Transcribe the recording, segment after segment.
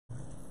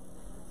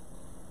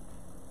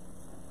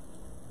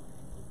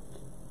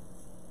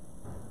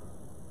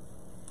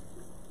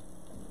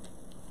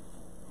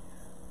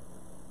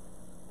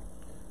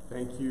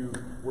Thank you,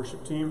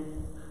 worship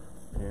team,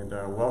 and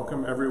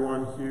welcome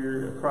everyone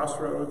here at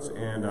Crossroads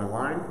and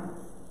online.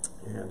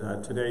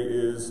 And today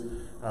is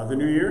the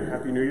New Year.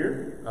 Happy New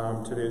Year.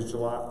 Today is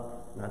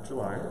not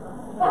July.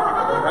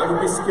 I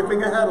would be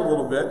skipping ahead a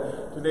little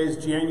bit. Today is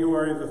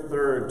January the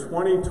 3rd,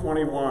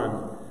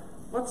 2021.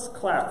 Let's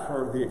clap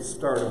for the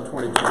start of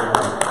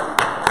 2021.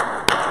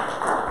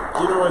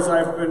 You know, as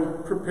I've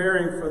been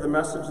preparing for the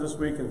message this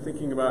week and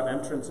thinking about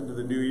entrance into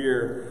the new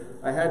year,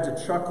 I had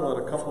to chuckle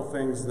at a couple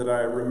things that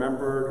I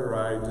remembered or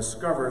I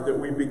discovered that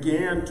we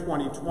began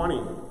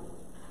 2020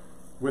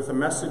 with a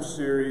message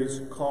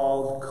series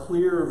called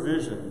Clear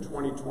Vision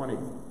 2020.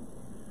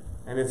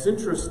 And it's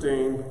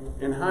interesting,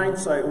 in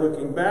hindsight,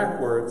 looking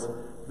backwards,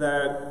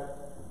 that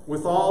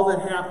with all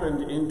that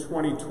happened in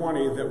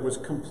 2020 that was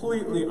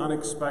completely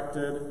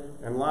unexpected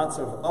and lots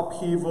of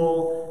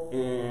upheaval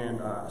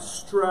and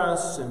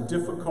stress and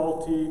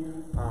difficulty,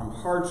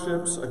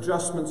 hardships,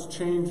 adjustments,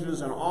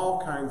 changes in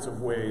all kinds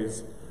of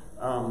ways,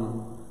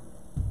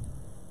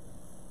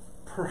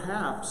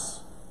 perhaps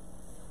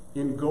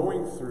in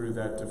going through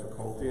that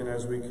difficulty and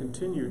as we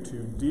continue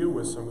to deal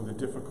with some of the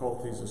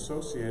difficulties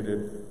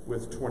associated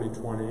with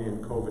 2020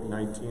 and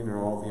COVID-19 and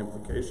all the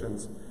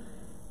implications,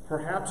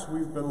 perhaps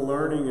we've been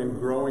learning and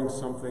growing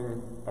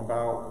something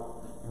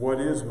about what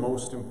is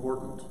most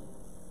important,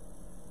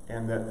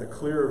 and that the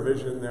clearer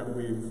vision that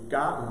we've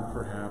gotten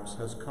perhaps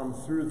has come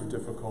through the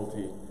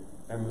difficulty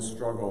and the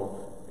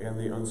struggle and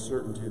the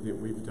uncertainty that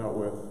we've dealt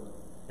with,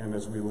 and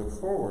as we look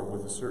forward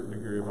with a certain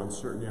degree of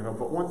uncertainty.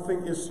 But one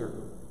thing is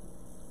certain,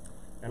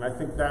 and I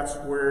think that's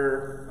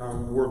where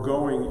we're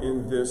going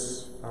in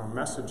this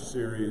message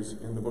series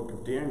in the book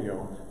of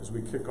Daniel as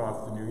we kick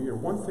off the new year.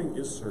 One thing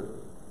is certain,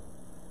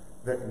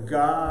 that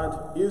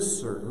God is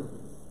certain,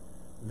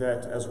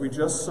 that as we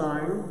just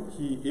sang,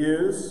 He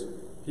is,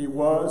 He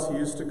was, He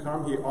is to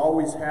come, He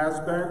always has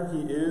been,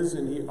 He is,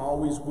 and He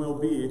always will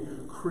be,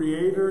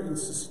 creator and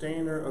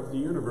sustainer of the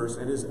universe,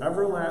 and His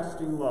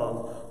everlasting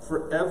love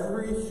for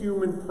every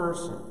human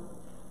person.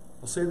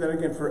 I'll say that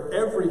again, for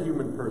every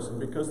human person,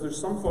 because there's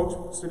some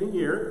folks sitting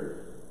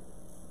here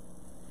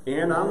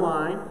and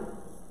online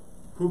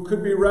who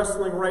could be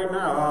wrestling right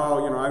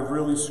now, I've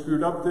really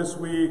screwed up this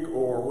week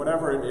or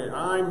whatever, and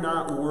I'm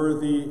not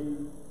worthy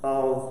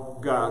of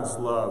God's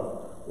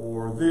love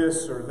or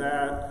this or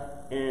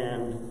that.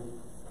 And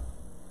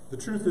the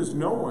truth is,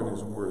 no one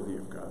is worthy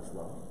of God's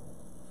love.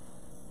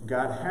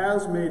 God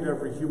has made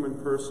every human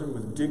person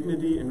with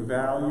dignity and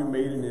value,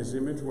 made in His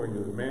image, whether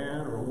you're a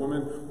man or a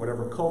woman,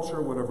 whatever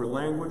culture, whatever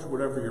language,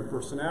 whatever your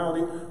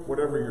personality,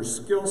 whatever your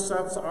skill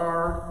sets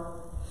are.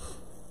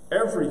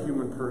 Every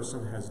human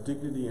person has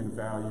dignity and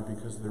value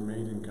because they're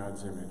made in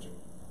God's image.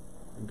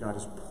 And God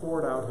has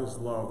poured out His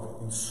love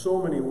in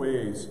so many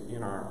ways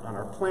on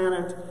our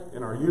planet,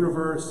 in our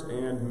universe,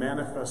 and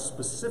manifest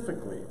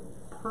specifically,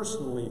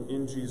 personally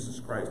in Jesus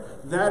Christ.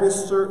 That is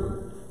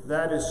certain.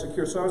 That is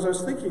secure. So as I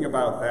was thinking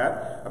about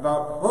that,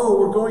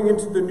 we're going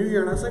into the new year,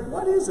 and I was like,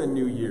 what is a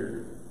new year?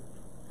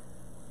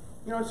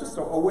 It's just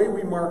a way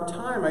we mark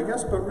time, I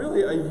guess, but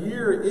really a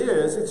year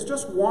it's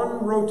just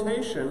one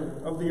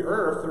rotation of the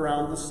earth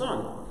around the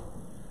sun,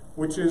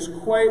 which is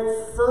quite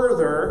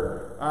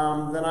further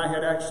than I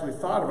had actually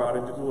thought about.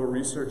 I did a little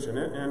research in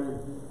it,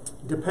 and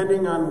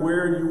depending on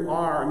where you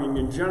are,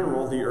 in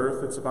general, the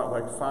earth, it's about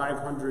like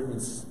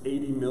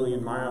 580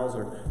 million miles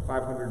or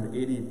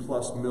 580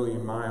 plus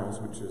million miles,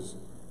 which is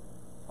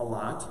a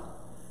lot.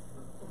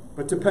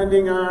 But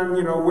depending on,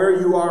 where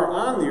you are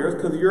on the earth,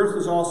 because the earth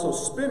is also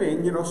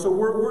spinning, so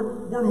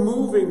we're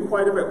moving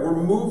quite a bit. We're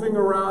moving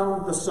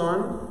around the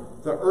sun.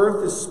 The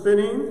earth is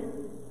spinning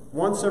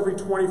once every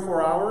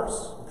 24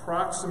 hours,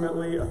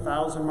 approximately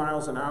 1,000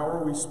 miles an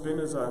hour. We spin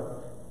as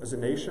a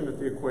nation at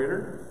the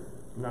equator,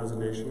 not as a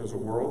nation, as a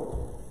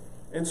world.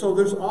 And so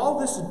there's all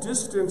this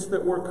distance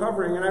that we're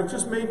covering, and it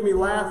just made me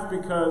laugh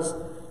because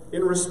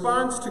in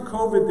response to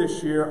COVID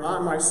this year,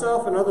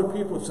 myself and other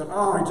people have said,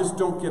 I just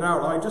don't get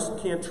out. I just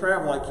can't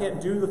travel. I can't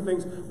do the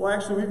things. Well,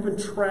 actually, we've been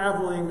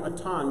traveling a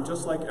ton,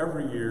 just like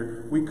every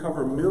year. We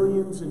cover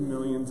millions and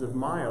millions of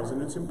miles,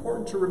 and it's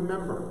important to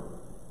remember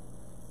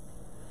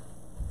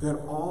that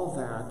all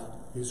that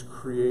is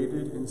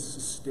created and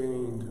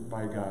sustained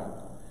by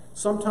God.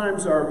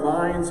 Sometimes our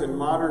minds and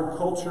modern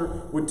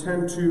culture would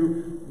tend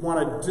to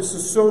want to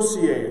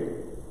disassociate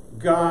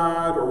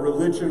God or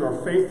religion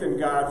or faith in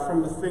God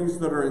from the things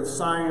that are in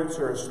science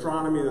or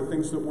astronomy, the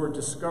things that we're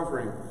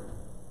discovering.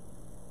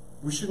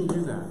 We shouldn't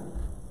do that,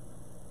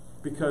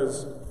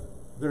 because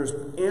there's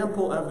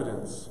ample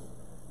evidence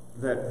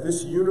that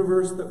this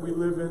universe that we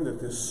live in,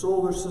 that this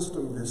solar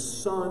system,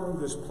 this sun,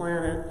 this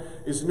planet,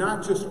 is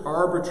not just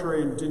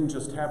arbitrary and didn't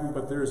just happen,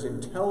 but there's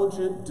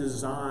intelligent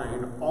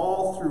design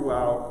all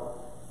throughout,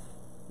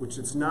 which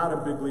it's not a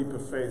big leap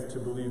of faith to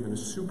believe in a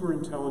super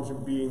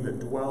intelligent being that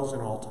dwells in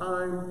all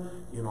time,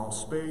 in all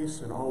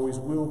space, and always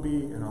will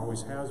be, and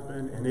always has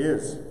been, and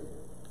is.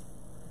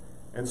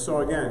 And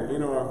so again,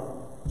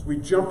 as we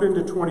jump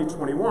into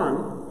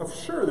 2021,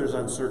 sure, there's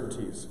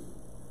uncertainties.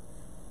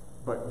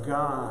 But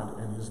God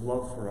and His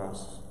love for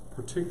us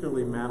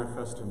particularly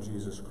manifest in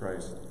Jesus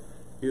Christ,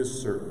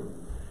 is certain.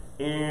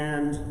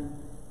 And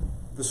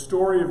the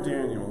story of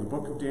Daniel, the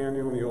book of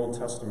Daniel in the Old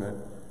Testament,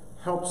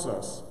 helps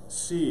us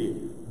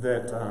see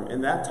that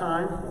in that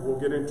time, we'll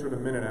get into it in a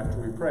minute after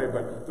we pray,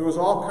 but there was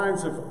all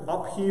kinds of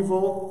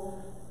upheaval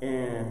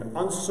and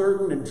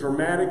uncertain and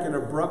dramatic and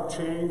abrupt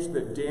change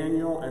that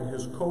Daniel and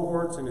his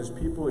cohorts and his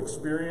people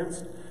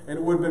experienced. And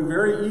it would have been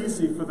very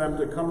easy for them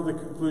to come to the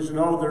conclusion,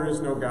 oh, there is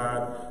no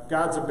God.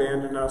 God's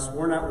abandoned us.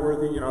 We're not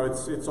worthy.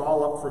 It's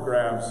all up for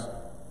grabs.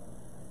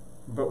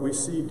 But we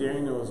see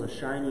Daniel as a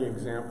shining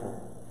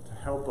example to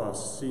help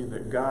us see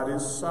that God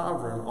is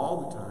sovereign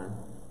all the time,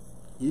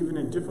 even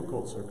in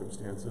difficult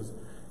circumstances,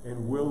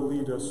 and will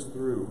lead us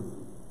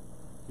through,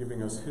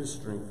 giving us his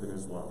strength and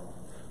his love.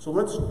 So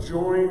let's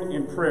join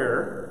in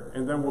prayer,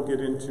 and then we'll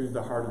get into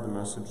the heart of the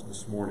message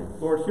this morning.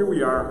 Lord, here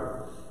we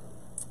are.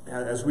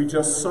 As we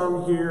just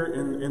sung here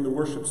in the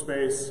worship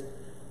space,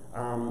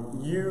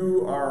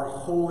 you are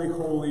holy,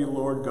 holy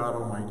Lord God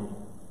Almighty.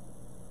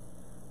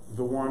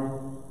 The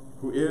one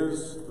who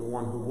is, the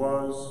one who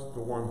was,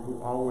 the one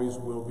who always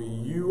will be.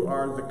 You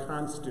are the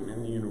constant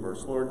in the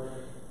universe. Lord,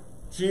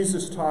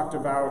 Jesus talked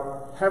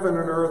about heaven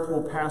and earth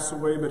will pass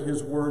away, but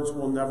his words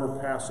will never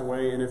pass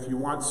away. And if you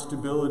want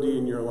stability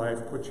in your life,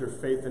 put your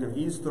faith in him.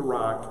 He's the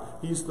rock.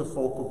 He's the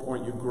focal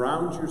point. You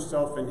ground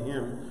yourself in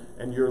him,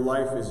 and your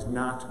life is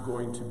not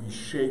going to be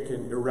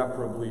shaken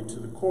irreparably to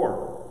the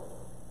core.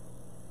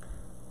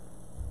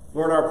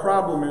 Lord, our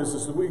problem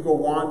is that we go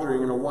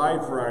wandering in a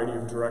wide variety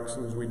of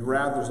directions.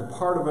 There's a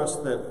part of us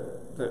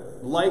that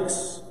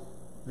likes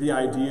the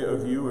idea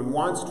of you and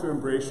wants to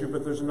embrace you,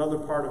 but there's another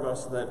part of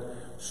us that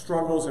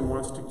struggles and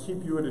wants to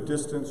keep you at a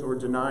distance or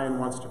deny and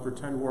wants to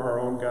pretend we're our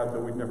own God,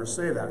 though we'd never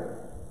say that.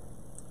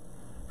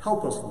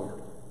 Help us,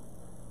 Lord.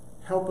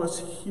 Help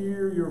us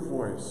hear your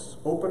voice.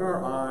 Open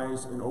our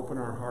eyes and open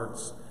our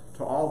hearts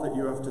to all that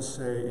you have to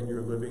say in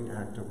your living,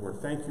 active word.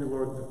 Thank you,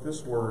 Lord, that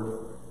this word,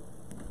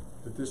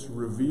 that this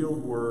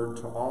revealed word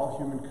to all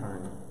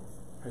humankind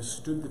has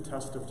stood the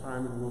test of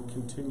time and will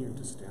continue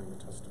to stand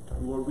the test of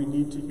time. Lord, we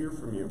need to hear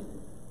from you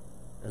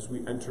as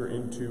we enter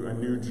into a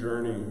new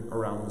journey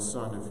around the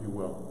sun, if you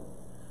will.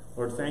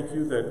 Lord, thank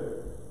you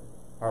that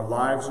our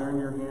lives are in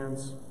your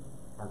hands,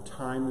 our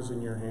time is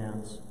in your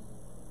hands,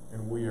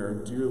 and we are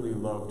dearly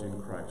loved in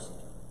Christ.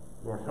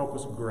 Lord, help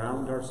us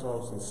ground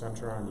ourselves and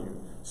center on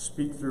you.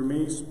 Speak through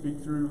me,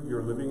 speak through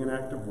your living and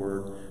active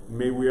word.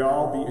 May we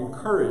all be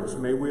encouraged.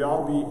 May we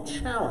all be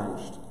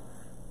challenged.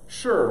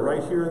 Sure,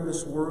 right here in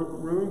this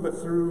room,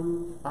 but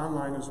through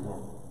online as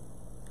well.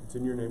 It's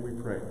in your name we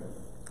pray.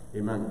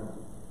 Amen.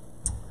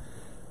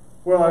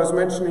 Well, I was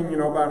mentioning,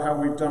 about how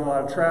we've done a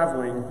lot of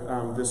traveling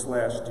this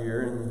last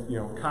year,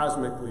 and,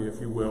 cosmically,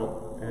 if you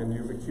will, and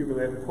you've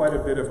accumulated quite a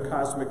bit of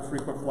cosmic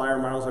frequent flyer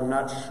miles. I'm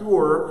not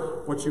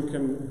sure what you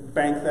can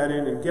bank that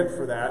in and get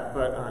for that,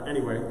 but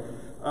anyway.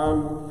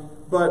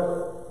 But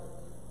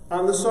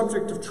on the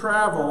subject of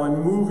travel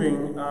and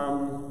moving,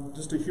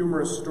 just a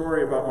humorous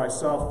story about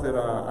myself that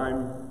I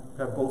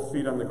have both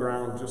feet on the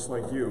ground, just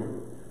like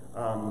you.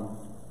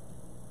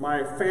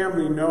 My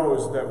family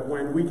knows that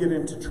when we get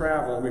into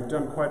travel, and we've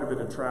done quite a bit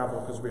of travel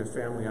because we have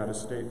family out of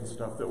state and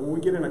stuff, that when we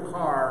get in a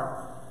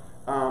car,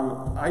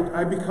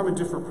 I become a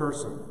different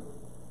person.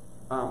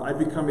 I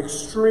become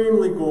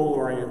extremely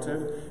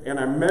goal-oriented, and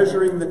I'm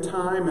measuring the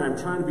time, and I'm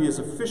trying to be as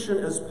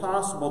efficient as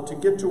possible to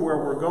get to where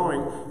we're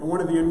going. And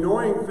one of the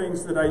annoying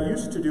things that I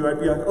used to do,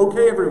 I'd be like,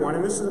 okay, everyone,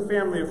 and this is a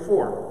family of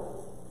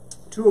 4,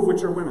 2 of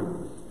which are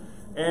women.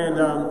 And,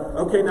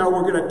 okay, now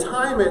we're going to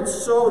time it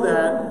so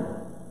that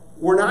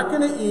we're not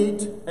going to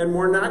eat and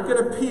we're not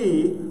going to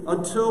pee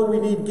until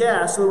we need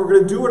gas, and then we're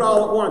going to do it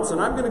all at once.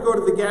 And I'm going to go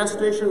to the gas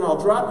station and I'll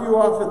drop you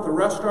off at the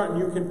restaurant and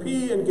you can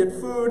pee and get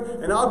food,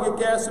 and I'll get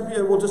gas and pee,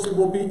 and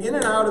we'll be in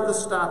and out of the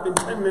stop. In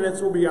 10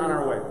 minutes we'll be on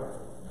our way.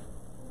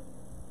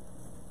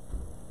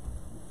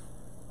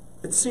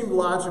 It seemed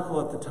logical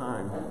at the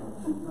time.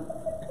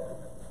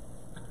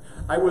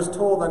 I was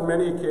told on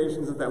many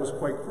occasions that was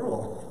quite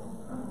cruel.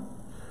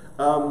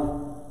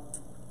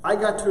 I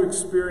got to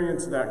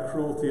experience that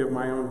cruelty of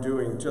my own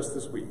doing just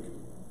this week.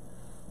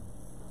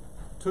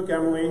 Took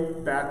Emily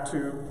back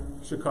to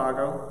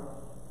Chicago,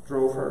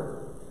 drove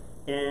her,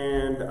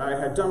 and I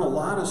had done a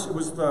lot of, it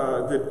was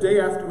the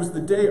day after, it was the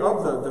day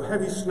of the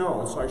heavy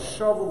snow, so I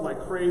shoveled like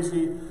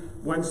crazy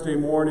Wednesday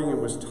morning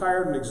and was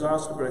tired and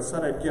exhausted, but I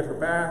said I'd get her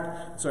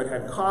back, so I'd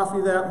had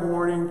coffee that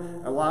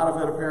morning, a lot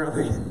of it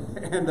apparently,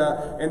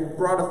 and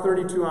brought a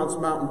 32-ounce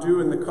Mountain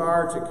Dew in the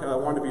car to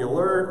want to be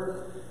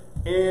alert.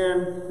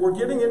 And we're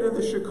getting into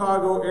the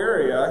Chicago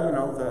area,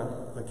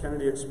 the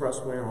Kennedy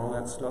Expressway and all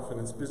that stuff,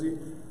 and it's busy.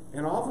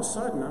 And all of a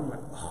sudden, I'm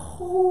like,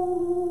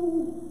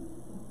 oh.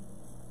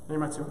 And you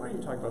might say, why are you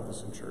talking about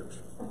this in church?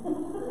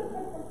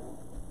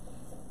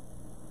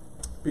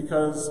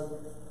 Because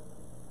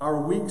our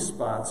weak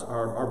spots,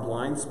 our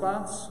blind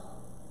spots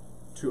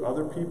to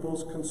other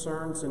people's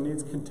concerns and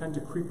needs can tend to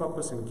creep up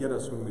us and get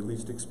us when we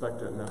least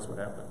expect it, and that's what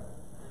happened.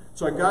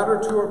 So I got her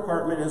to her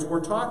apartment, and as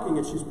we're talking,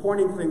 and she's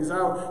pointing things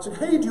out. I said,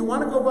 hey, do you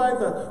want to go by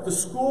the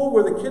school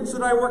where the kids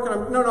that I work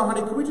at? No,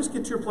 honey, can we just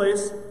get to your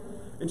place?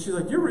 And she's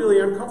like, you're really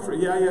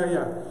uncomfortable.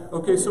 Yeah.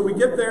 Okay, so we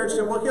get there, and she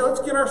said, well, okay,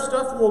 let's get our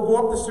stuff, and we'll go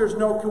up the stairs.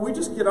 No, can we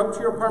just get up to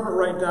your apartment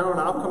right now, and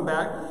I'll come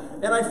back?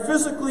 And I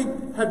physically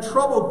had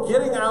trouble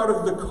getting out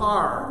of the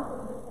car.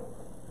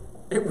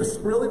 It was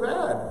really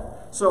bad.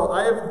 So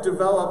I have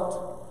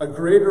developed a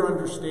greater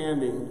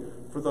understanding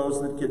for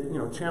those that get,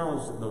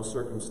 challenged in those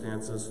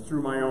circumstances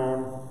through my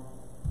own,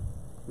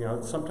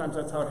 sometimes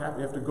that's how it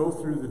happens. You have to go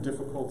through the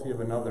difficulty of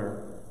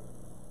another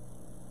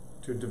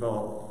to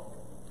develop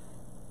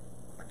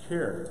a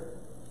care.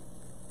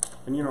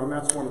 And and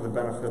that's one of the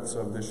benefits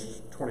of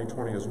this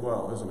 2020 as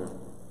well, isn't it?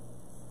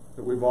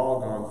 That we've all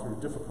gone through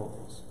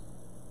difficulties.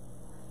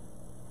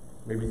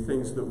 Maybe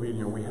things that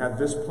we had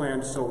this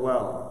planned so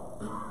well.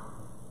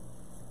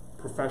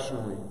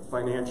 Professionally,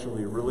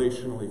 financially,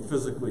 relationally,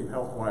 physically,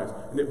 health-wise,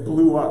 and it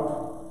blew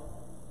up.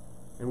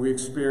 And we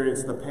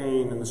experienced the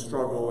pain and the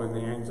struggle and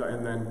the anxiety,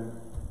 and then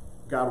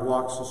God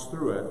walks us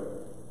through it.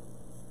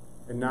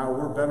 And now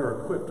we're better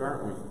equipped,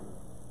 aren't we?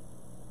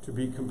 To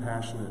be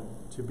compassionate,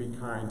 to be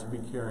kind, to be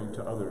caring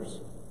to others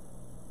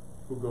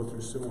who go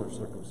through similar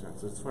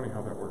circumstances. It's funny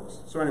how that works.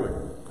 So anyway,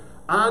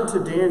 on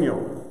to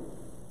Daniel.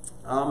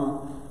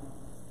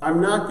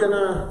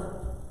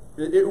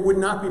 It would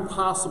not be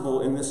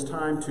possible in this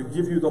time to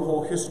give you the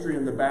whole history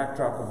and the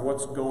backdrop of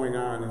what's going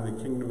on in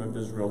the kingdom of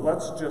Israel.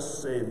 Let's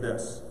just say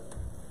this.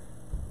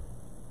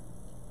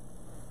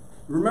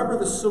 Remember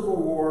the Civil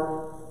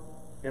War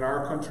in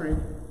our country,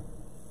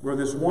 where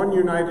this one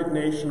united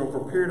nation over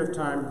a period of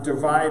time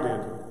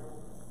divided.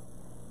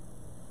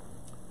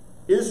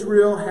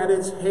 Israel had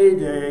its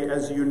heyday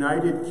as a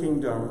united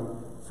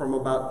kingdom from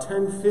about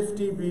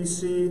 1050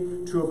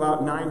 BC to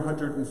about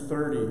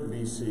 930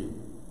 BC.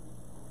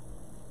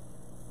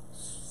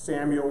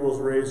 Samuel was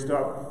raised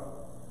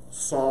up,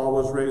 Saul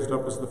was raised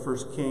up as the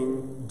first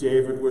king,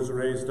 David was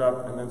raised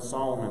up, and then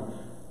Solomon.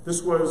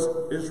 This was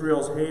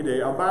Israel's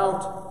heyday,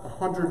 about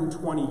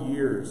 120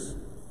 years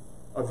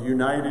of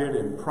united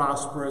and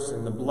prosperous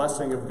and the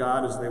blessing of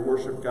God as they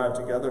worshiped God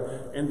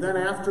together. And then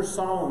after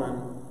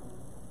Solomon,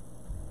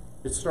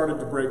 it started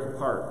to break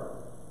apart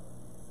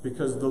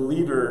because the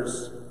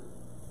leaders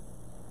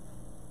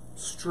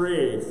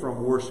strayed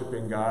from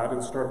worshiping God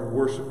and started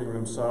worshiping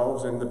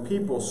themselves, and the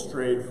people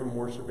strayed from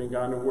worshiping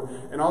God.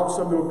 And all of a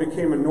sudden it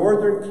became a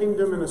northern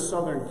kingdom and a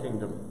southern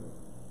kingdom.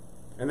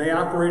 And they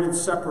operated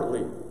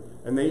separately.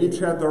 And they each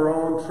had their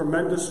own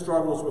tremendous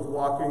struggles with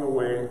walking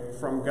away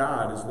from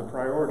God as the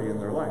priority in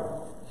their life.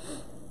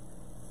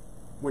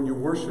 When you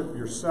worship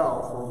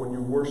yourself or when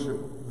you worship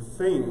the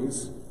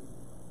things,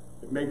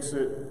 it makes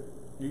it,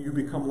 you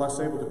become less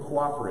able to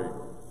cooperate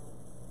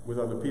with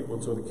other people,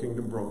 and so the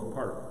kingdom broke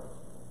apart.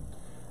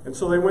 And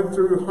so they went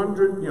through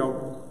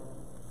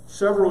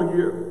several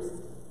years.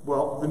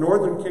 Well, the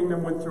northern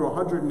kingdom went through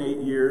 108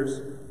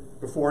 years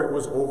before it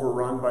was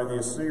overrun by the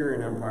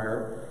Assyrian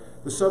Empire.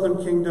 The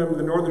southern kingdom,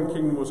 the northern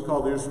kingdom was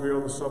called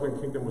Israel, the southern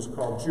kingdom was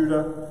called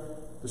Judah.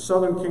 The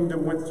southern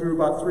kingdom went through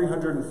about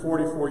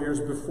 344 years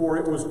before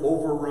it was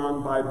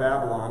overrun by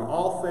Babylon.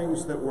 All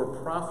things that were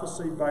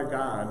prophesied by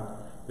God,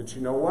 that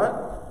you know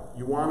what?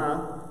 You want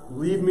to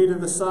leave me to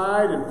the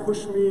side and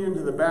push me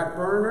into the back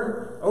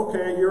burner?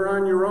 Okay, you're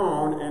on your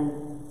own,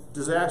 and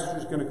disaster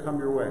is going to come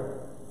your way.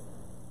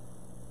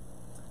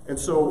 And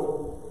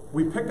so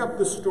we pick up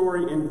the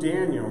story in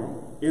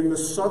Daniel in the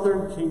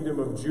southern kingdom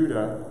of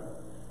Judah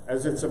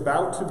as it's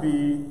about to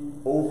be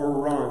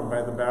overrun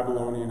by the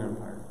Babylonian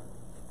Empire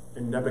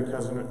and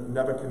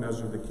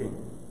Nebuchadnezzar the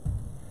king.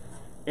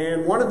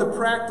 And one of the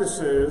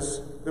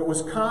practices that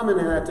was common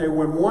in that day,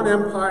 when one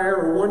empire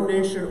or one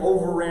nation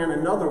overran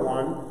another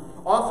one,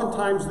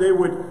 oftentimes they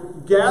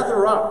would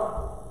gather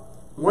up.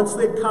 Once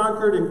they'd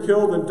conquered and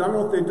killed and done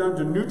what they'd done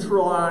to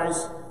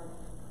neutralize,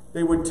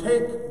 they would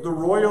take the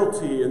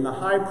royalty and the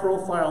high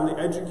profile and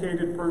the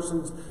educated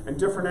persons and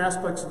different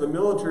aspects of the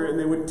military, and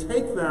they would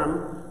take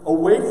them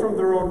away from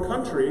their own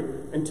country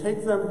and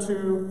take them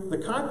to the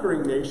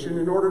conquering nation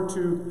in order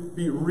to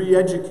be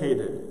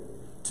re-educated,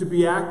 to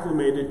be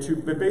acclimated, to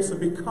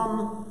basically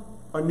become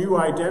a new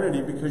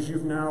identity because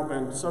you've now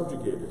been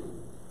subjugated.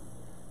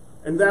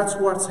 And that's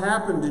what's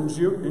happened in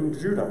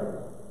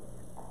Judah,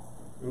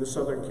 in the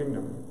southern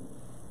kingdom.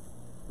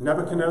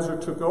 Nebuchadnezzar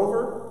took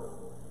over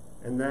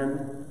and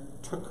then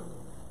took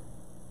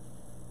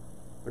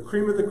the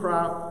cream of the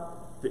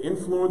crop, the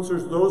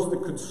influencers, those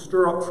that could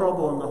stir up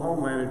trouble in the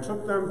homeland, and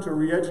took them to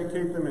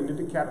re-educate them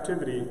into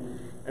captivity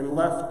and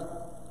left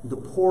the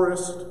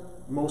poorest,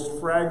 most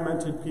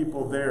fragmented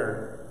people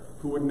there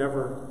who would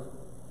never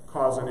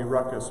cause any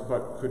ruckus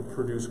but could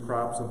produce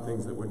crops and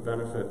things that would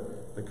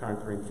benefit the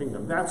conquering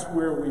kingdom. That's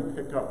where we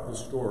pick up the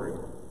story.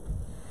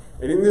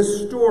 And in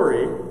this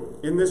story,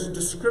 in this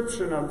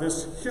description of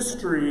this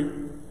history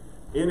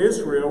in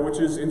Israel, which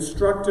is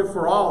instructive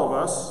for all of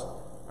us,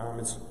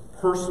 it's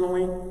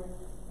personally,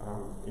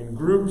 in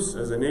groups,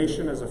 as a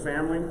nation, as a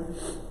family.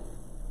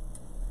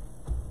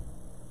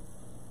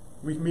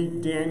 We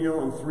meet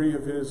Daniel and three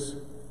of his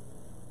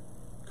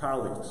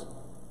colleagues.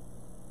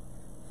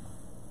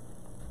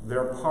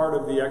 They're part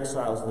of the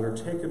exiles that are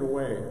taken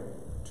away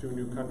to a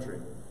new country.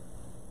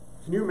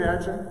 Can you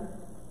imagine?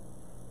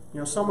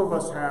 Some of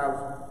us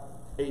have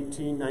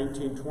 18,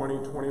 19, 20,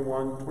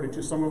 21,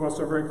 22. Some of us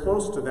are very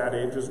close to that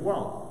age as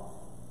well.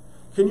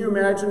 Can you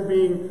imagine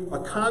being a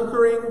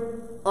conquering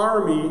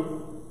army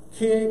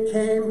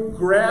came,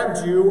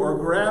 grabbed you or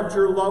grabbed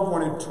your loved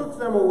one and took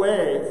them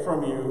away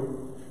from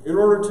you in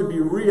order to be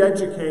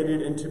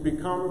re-educated and to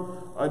become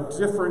a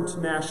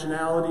different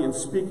nationality and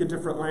speak a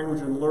different language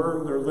and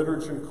learn their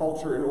literature and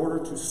culture in order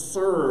to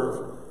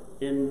serve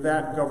in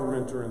that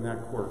government or in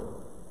that court?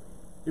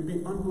 It'd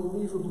be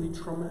unbelievably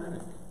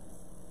traumatic.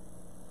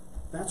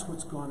 That's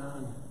what's going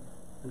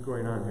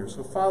on here.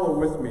 So follow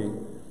with me.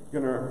 I'm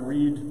going to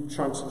read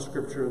chunks of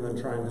Scripture and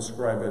then try and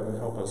describe it and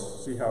help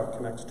us see how it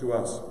connects to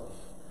us.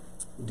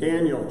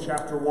 Daniel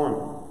chapter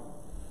 1.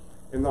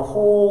 And the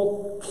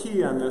whole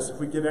key on this, if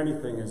we get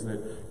anything, is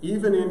that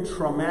even in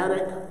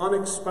traumatic,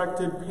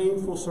 unexpected,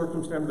 painful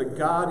circumstances, that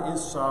God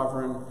is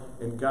sovereign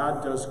and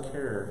God does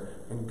care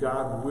and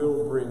God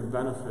will bring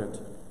benefit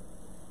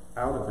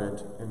out of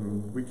it,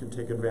 and we can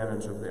take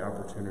advantage of the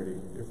opportunity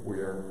if we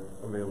are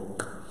available.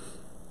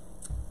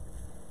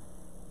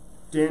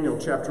 Daniel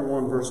chapter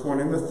 1, verse 1.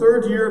 In the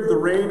 3rd year of the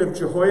reign of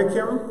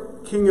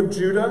Jehoiakim, king of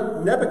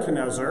Judah,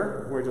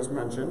 Nebuchadnezzar, who I just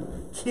mentioned,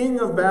 king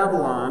of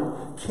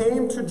Babylon,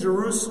 came to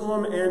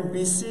Jerusalem and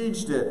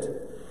besieged it.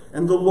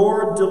 And the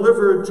Lord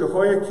delivered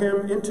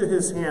Jehoiakim into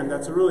his hand.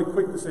 That's a really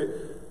quick to say.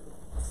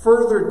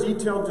 Further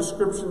detailed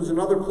descriptions in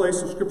other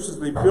places of scriptures.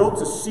 They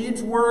built a siege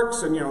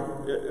works, and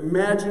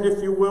imagine,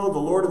 if you will, the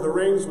Lord of the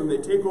Rings when they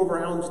take over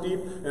Helm's Deep,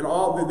 and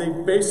all. They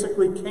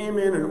basically came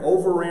in and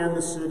overran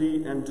the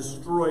city and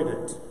destroyed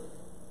it.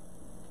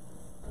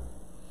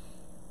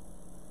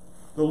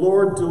 The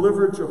Lord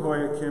delivered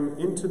Jehoiakim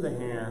into the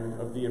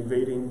hand of the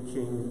invading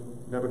king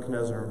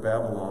Nebuchadnezzar of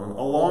Babylon,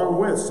 along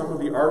with some of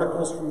the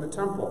articles from the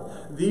temple.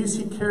 These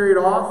he carried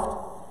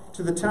off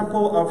to the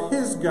temple of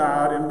his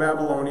God in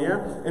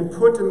Babylonia and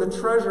put in the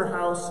treasure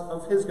house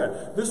of his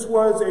God. This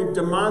was a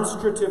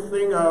demonstrative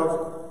thing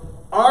of,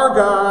 our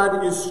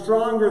God is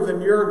stronger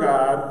than your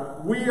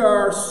God. We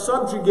are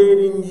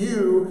subjugating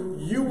you.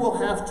 You will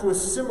have to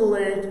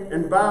assimilate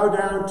and bow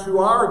down to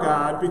our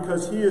God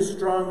because he is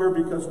stronger,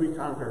 because we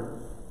conquered.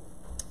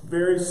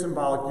 Very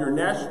symbolic. Your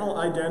national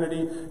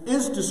identity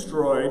is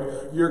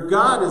destroyed. Your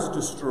God is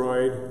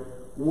destroyed.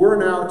 We're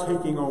now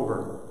taking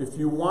over. If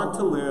you want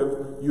to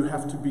live, you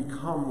have to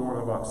become one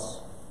of us.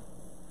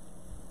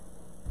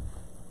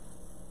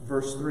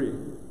 Verse 3.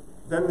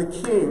 Then the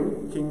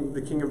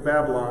king of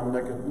Babylon,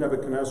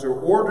 Nebuchadnezzar,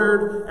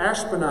 ordered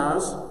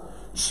Ashpenaz,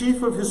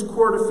 chief of his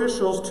court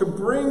officials, to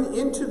bring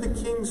into the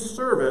king's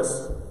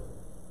service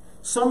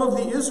some of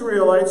the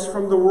Israelites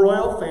from the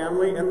royal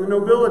family and the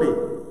nobility,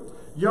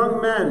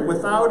 young men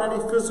without any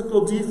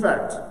physical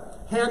defect,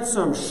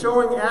 handsome,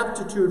 showing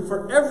aptitude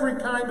for every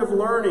kind of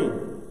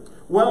learning,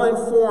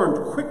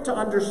 well-informed, quick to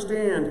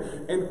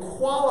understand, and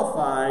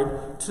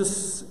qualified to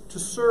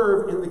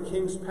serve in the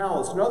king's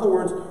palace. In other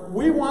words,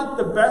 we want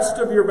the best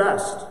of your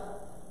best,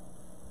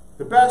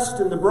 the best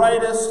and the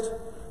brightest,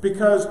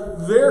 because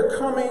they're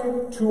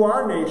coming to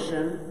our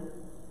nation,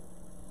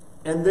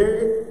 and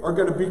they are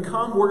going to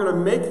become, we're going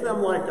to make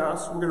them like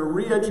us, we're going to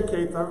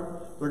re-educate them,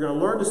 they're going to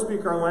learn to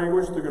speak our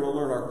language, they're going to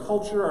learn our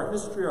culture, our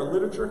history, our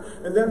literature,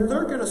 and then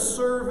they're going to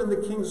serve in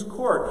the king's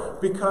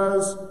court,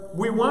 because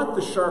we want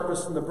the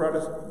sharpest and the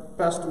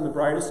best and the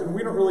brightest, and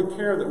we don't really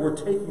care that we're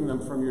taking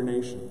them from your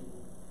nation.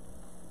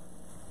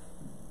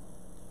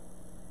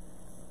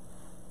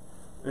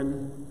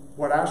 And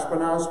what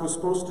Ashpenaz was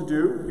supposed to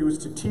do, he was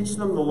to teach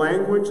them the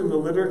language and the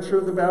literature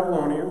of the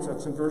Babylonians.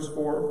 That's in verse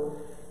 4.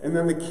 And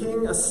then the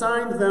king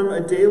assigned them a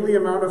daily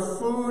amount of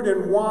food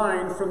and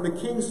wine from the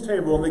king's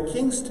table. And the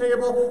king's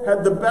table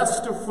had the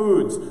best of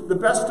foods, the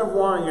best of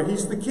wine. And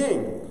he's the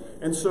king.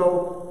 And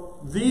so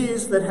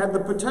these that had the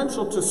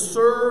potential to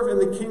serve in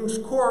the king's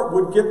court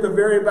would get the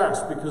very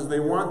best, because they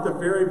want the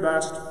very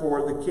best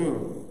for the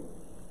king.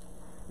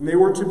 And they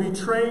were to be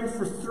trained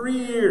for 3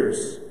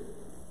 years.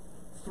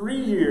 3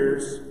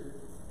 years,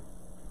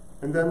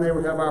 and then they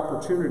would have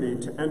opportunity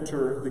to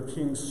enter the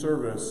king's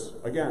service.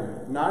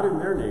 Again, not in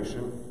their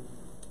nation,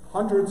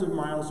 hundreds of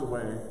miles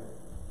away,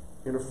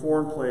 in a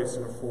foreign place,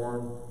 in a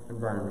foreign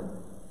environment.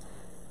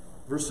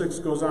 Verse 6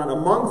 goes on,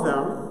 among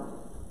them,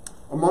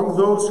 among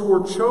those who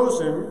were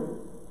chosen,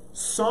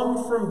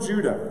 some from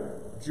Judah,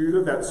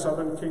 that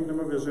southern kingdom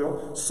of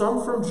Israel,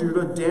 some from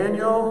Judah,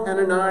 Daniel,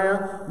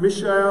 Hananiah,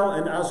 Mishael,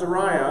 and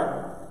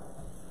Azariah.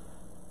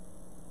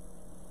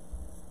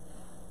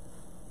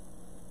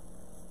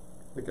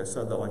 I think I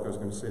said that like I was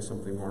going to say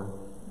something more.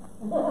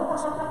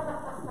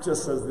 It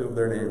just says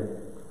their name.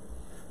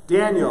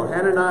 Daniel,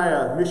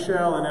 Hananiah,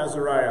 Mishael, and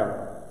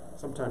Azariah.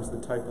 Sometimes the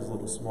type is a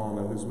little small, and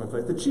I lose my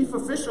place. The chief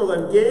official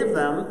then gave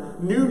them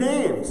new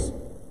names.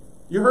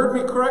 You heard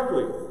me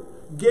correctly.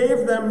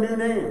 Gave them new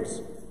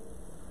names.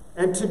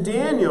 And to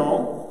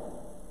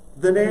Daniel,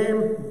 the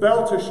name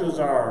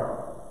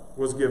Belteshazzar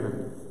was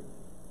given.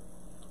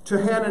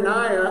 To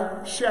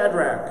Hananiah,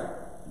 Shadrach.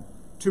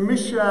 to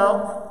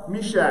Mishael,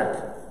 Meshach,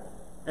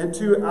 and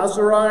to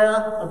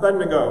Azariah,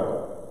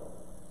 Abednego.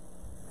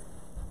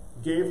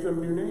 Gave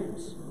them new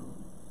names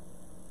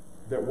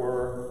that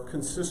were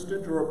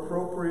consistent or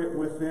appropriate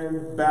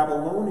within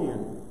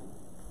Babylonian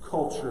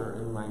culture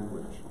and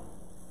language.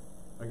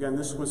 Again,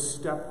 this was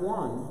step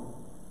one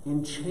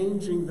in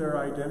changing their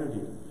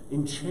identity,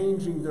 in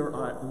changing their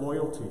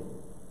loyalty,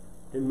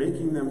 in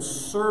making them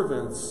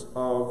servants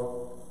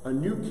of a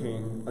new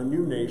king, a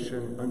new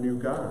nation, a new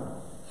God.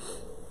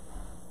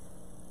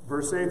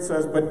 Verse 8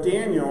 says, "But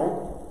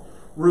Daniel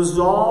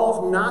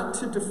resolved not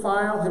to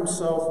defile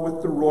himself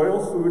with the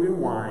royal food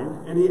and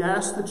wine, and he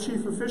asked the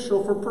chief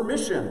official for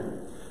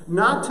permission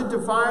not to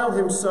defile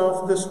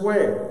himself this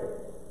way."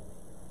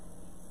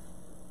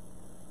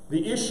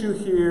 The issue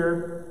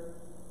here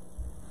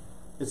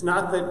is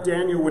not that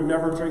Daniel would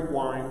never drink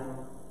wine.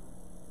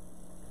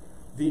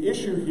 The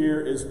issue here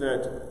is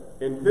that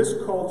in this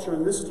culture,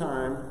 in this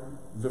time,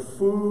 the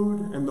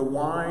food and the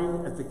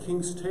wine at the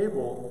king's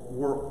table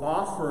were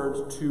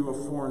offered to a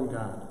foreign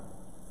god.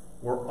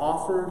 Were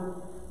offered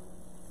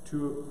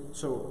to...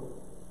 So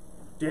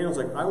Daniel's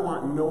like, I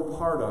want no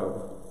part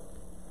of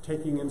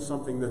taking in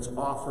something that's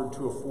offered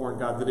to a foreign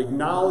god, that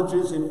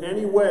acknowledges in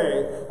any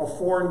way a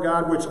foreign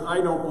god which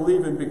I don't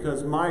believe in,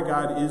 because my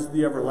God is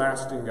the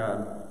everlasting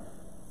God.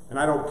 And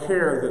I don't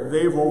care that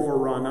they've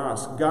overrun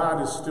us. God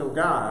is still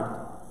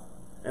God,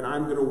 and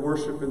I'm going to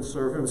worship and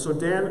serve him. So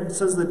it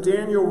says that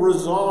Daniel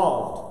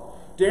resolved.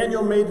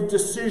 Daniel made a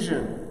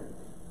decision.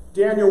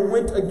 Daniel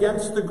went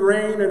against the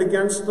grain and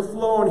against the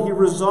flow, and he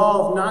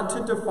resolved not to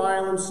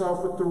defile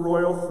himself with the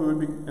royal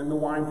food and the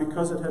wine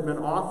because it had been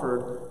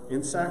offered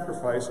in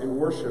sacrifice, in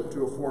worship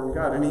to a foreign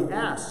god. And he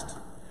asked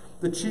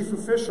the chief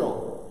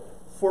official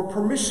for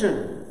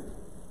permission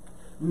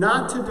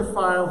not to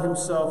defile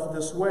himself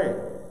this way.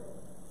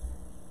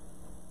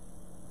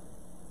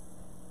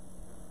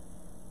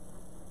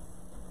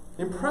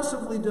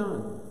 Impressively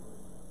done.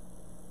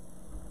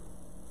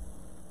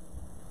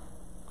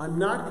 I'm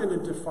not going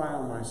to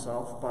defile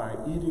myself by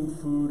eating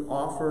food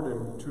offered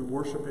and to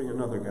worshiping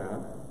another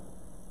god.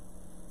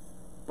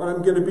 But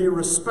I'm going to be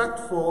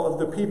respectful of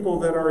the people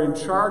that are in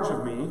charge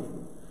of me.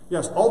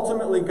 Yes,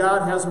 ultimately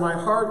God has my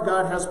heart,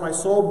 God has my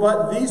soul,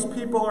 but these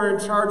people are in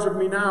charge of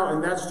me now,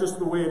 and that's just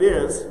the way it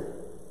is.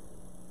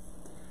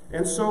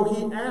 And so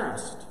he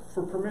asked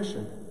for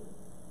permission.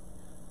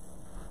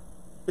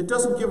 It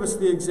doesn't give us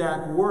the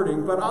exact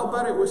wording, but I'll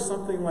bet it was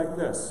something like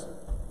this.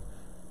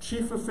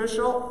 Chief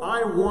official,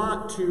 I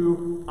want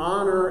to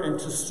honor and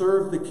to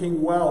serve the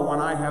king well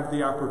when I have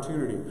the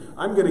opportunity.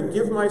 I'm going to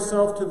give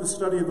myself to the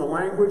study of the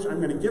language.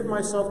 I'm going to give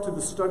myself to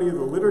the study of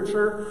the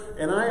literature,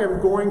 and I am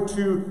going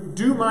to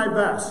do my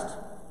best.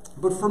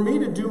 But for me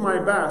to do my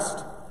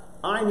best,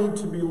 I need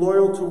to be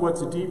loyal to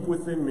what's deep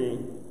within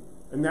me,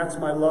 and that's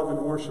my love and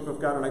worship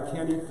of God, and I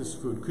can't eat this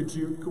food.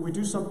 Could we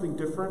do something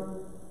different?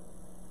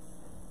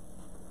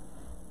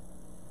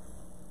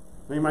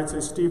 Now you might say,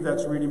 Steve,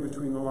 that's reading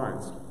between the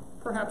lines.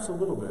 Perhaps a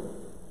little bit.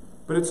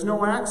 But it's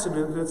no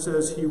accident that it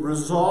says he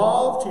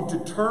resolved, he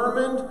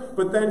determined,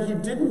 but then he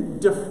didn't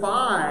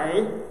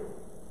defy.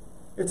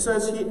 It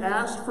says he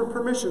asked for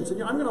permission. So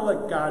I'm going to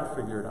let God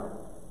figure it out.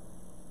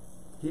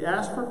 He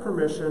asked for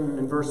permission.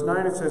 In verse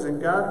 9 it says,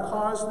 and God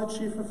caused the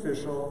chief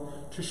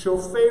official to show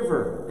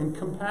favor and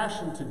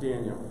compassion to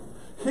Daniel.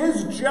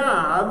 His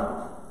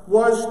job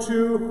was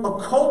to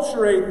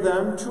acculturate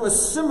them, to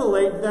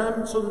assimilate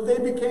them so that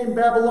they became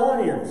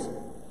Babylonians,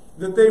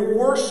 that they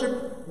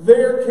worshiped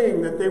their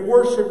king, that they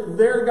worshiped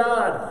their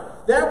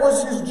God. That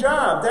was his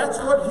job. That's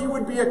what he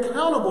would be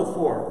accountable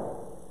for.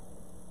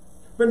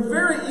 Been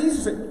very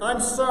easy. I'm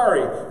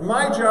sorry.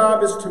 My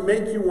job is to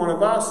make you one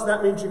of us.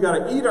 That means you got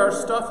to eat our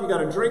stuff, you got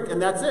to drink,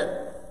 and that's it.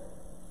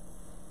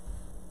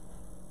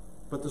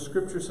 But the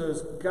scripture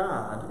says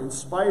God, in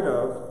spite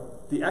of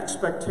the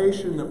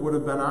expectation that would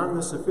have been on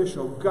this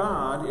official,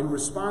 God, in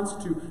response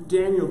to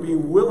Daniel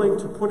being willing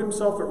to put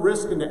himself at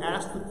risk and to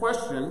ask the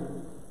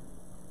question,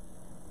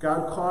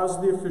 God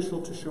caused the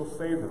official to show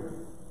favor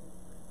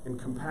and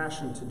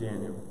compassion to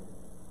Daniel.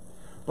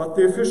 But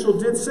the official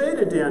did say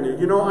to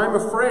Daniel, I'm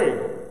afraid.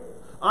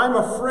 I'm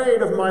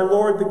afraid of my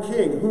lord the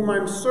king, whom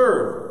I'm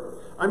served.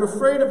 I'm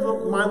afraid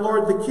of my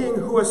lord the king,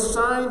 who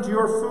assigned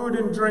your food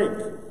and drink.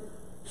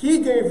 He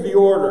gave the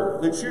order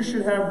that you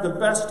should have the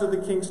best of the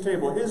king's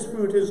table, his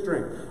food, his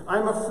drink.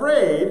 I'm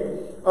afraid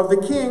of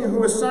the king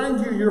who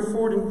assigned you your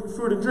food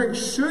and drink.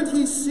 Should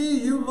he see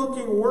you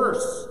looking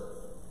worse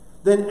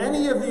than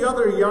any of the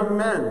other young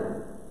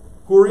men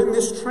who are in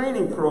this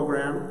training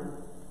program,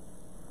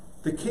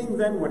 the king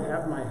then would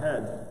have my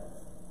head.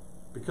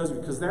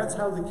 Because that's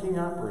how the king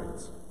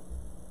operates.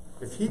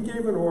 If he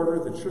gave an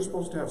order that you're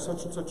supposed to have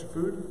such and such a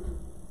food,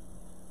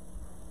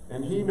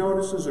 and he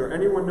notices, or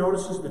anyone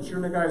notices, that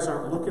your guys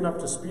aren't looking up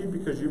to speed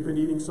because you've been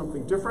eating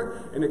something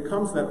different, and it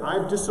comes that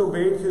I've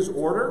disobeyed his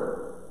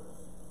order,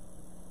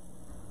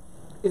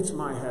 it's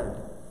my head.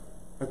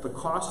 At the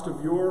cost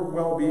of your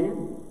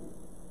well-being,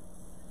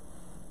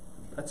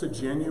 that's a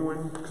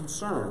genuine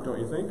concern, don't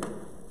you think?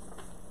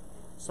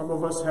 Some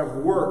of us have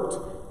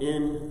worked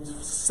in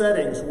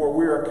settings where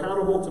we're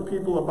accountable to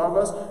people above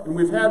us, and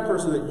we've had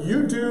persons that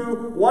you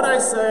do what I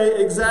say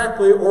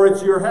exactly, or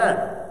it's your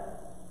head.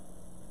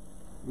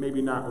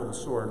 Maybe not with a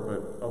sword,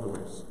 but other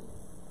ways.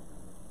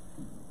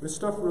 This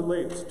stuff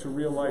relates to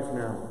real life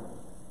now.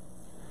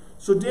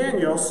 So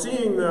Daniel,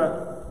 seeing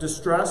the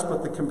distress,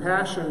 but the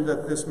compassion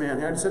that this man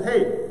had, he said,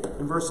 hey,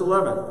 in verse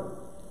 11,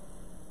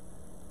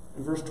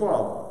 in verse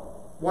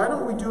 12, why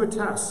don't we do a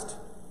test?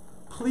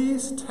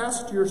 Please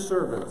test your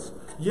servants.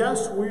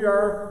 Yes, we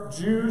are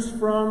Jews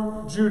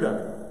from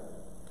Judah.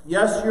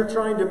 Yes, you're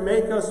trying to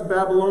make us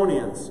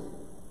Babylonians.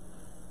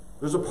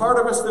 There's a part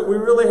of us that we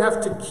really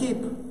have to keep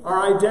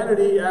our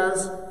identity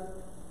as,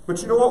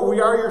 but you know what?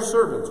 We are your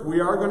servants. We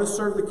are going to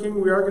serve the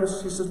king.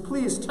 He says,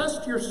 please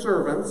test your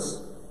servants,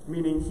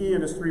 meaning he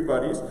and his 3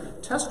 buddies,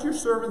 test your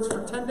servants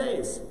for 10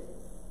 days.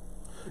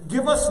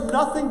 Give us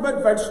nothing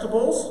but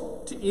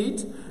vegetables to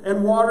eat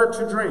and water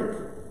to drink.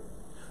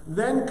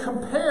 Then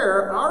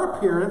compare our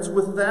appearance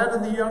with that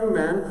of the young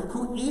men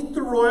who eat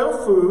the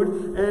royal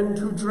food and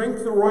who drink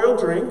the royal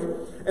drink,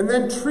 and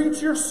then treat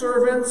your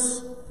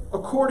servants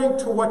according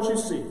to what you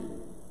see.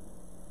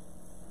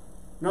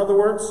 In other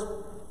words,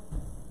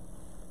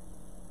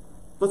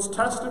 let's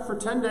test it for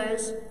 10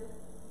 days,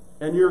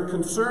 and your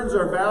concerns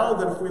are valid,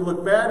 that if we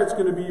look bad, it's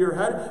going to be your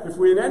head. If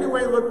we in any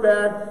way look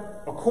bad,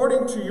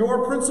 according to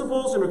your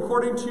principles and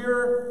according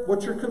to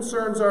what your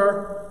concerns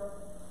are,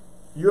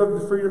 you have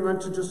the freedom then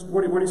to just,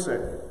 what do you say?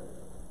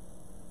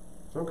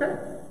 It's okay.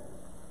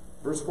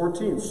 Verse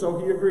 14, so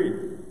he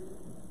agreed.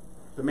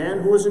 The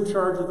man who was in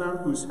charge of them,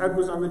 whose head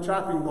was on the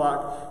chopping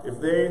block, if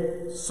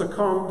they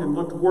succumbed and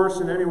looked worse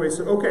in any way,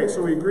 said, okay,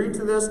 so he agreed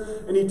to this,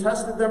 and he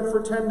tested them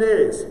for 10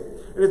 days.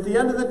 And at the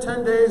end of the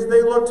 10 days,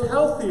 they looked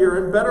healthier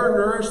and better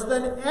nourished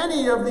than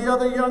any of the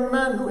other young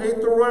men who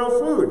ate the royal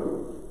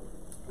food.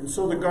 And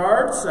so the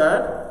guard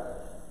said,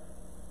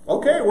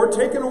 okay, we're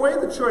taking away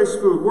the choice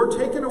food. We're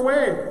taking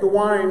away the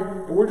wine,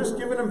 and we're just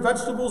giving them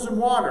vegetables and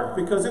water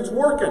because it's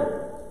working.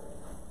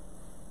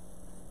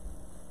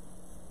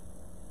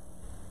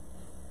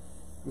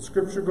 The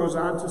scripture goes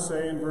on to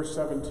say in verse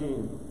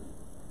 17,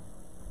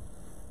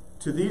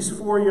 to these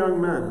 4 young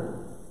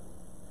men,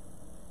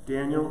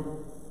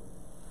 Daniel,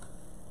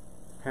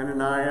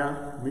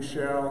 Hananiah,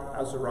 Mishael,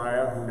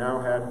 Azariah, who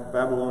now had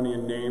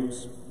Babylonian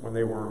names when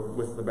they were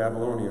with the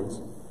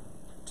Babylonians,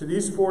 to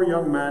these 4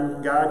 young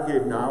men, God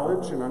gave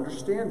knowledge and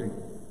understanding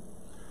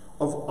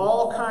of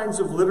all kinds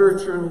of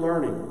literature and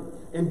learning.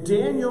 And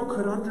Daniel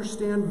could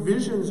understand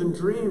visions and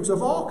dreams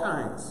of all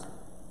kinds.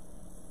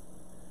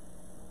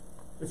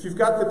 If you've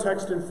got the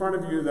text in front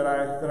of you that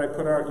I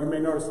put out, you may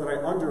notice that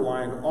I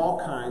underlined all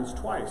kinds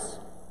twice.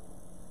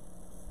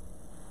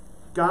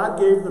 God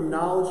gave them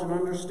knowledge and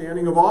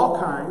understanding of all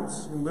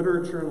kinds in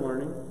literature and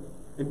learning.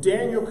 And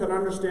Daniel could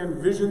understand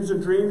visions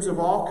and dreams of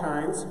all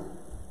kinds.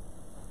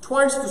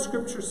 Twice the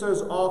scripture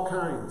says all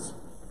kinds.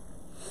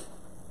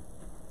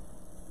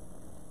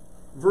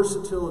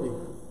 Versatility.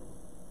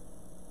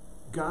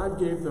 God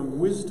gave them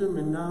wisdom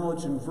and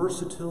knowledge and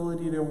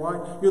versatility. And why?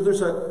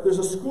 There's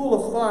a school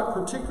of thought,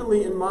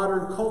 particularly in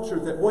modern culture,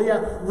 that, well,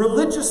 yeah,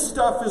 religious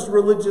stuff is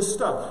religious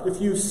stuff.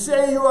 If you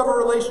say you have a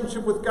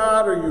relationship with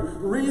God or you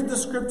read the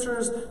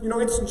scriptures,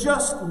 it's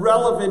just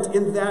relevant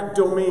in that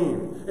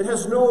domain. It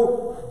has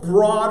no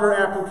broader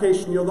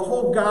application. The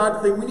whole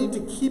God thing, we need to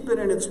keep it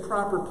in its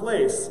proper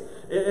place.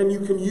 And you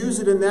can use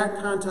it in that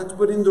context.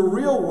 But in the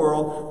real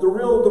world, the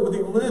real that we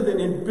live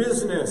in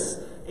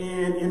business,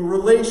 and in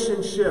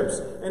relationships,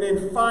 and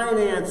in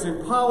finance,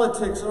 and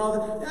politics, and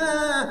all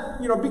that,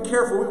 be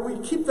careful. We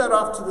keep that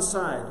off to the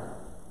side.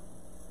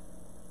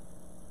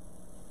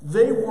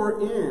 They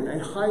were in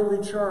a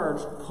highly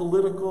charged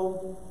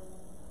political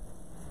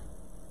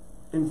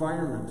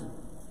environment.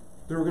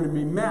 There were going to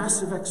be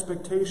massive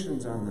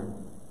expectations on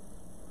them.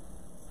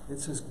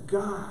 It says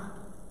God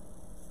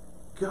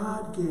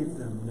gave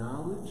them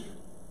knowledge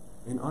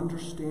and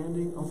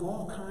understanding of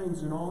all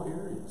kinds in all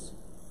areas.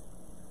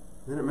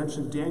 Then it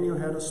mentioned Daniel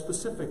had a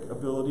specific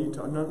ability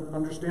to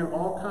understand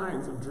all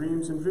kinds of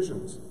dreams and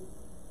visions.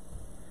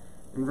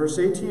 In verse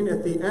 18,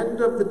 at the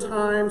end of the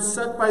time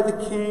set by the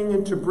king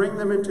and to bring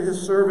them into his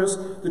service,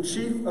 the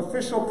chief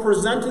official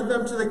presented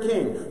them to the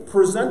king,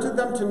 presented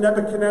them to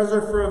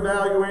Nebuchadnezzar for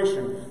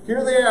evaluation.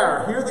 Here they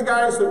are. Here are the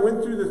guys that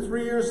went through the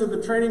 3 years of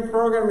the training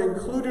program.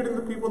 Included in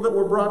the people that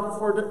were brought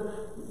before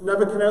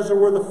Nebuchadnezzar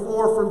were the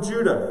 4 from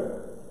Judah.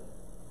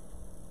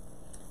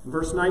 In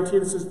verse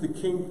 19, it says, the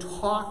king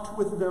talked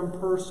with them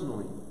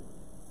personally.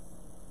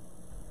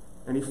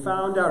 And he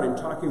found out in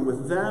talking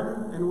with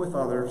them and with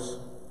others,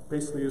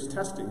 basically he was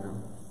testing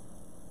them,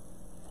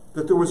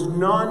 that there was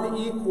none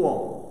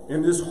equal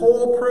in this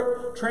whole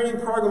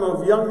training program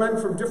of young men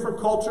from different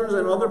cultures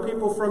and other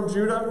people from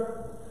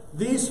Judah.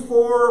 These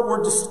 4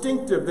 were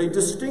distinctive. They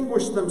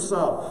distinguished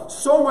themselves.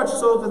 So much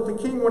so that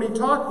the king, when he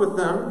talked with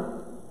them,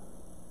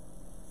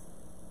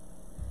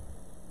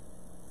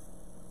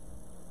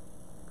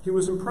 he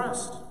was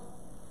impressed.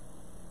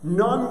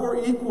 None were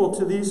equal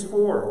to these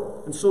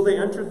 4. And so they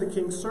entered the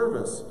king's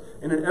service.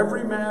 And in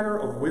every matter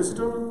of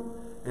wisdom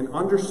and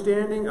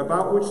understanding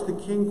about which the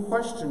king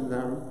questioned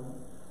them,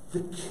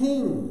 the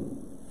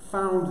king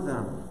found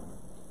them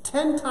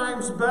 10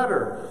 times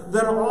better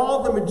than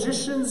all the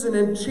magicians and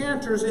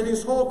enchanters in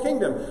his whole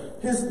kingdom.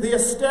 The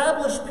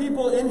established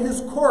people in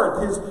his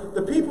court,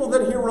 the people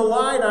that he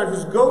relied on,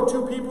 his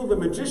go-to people, the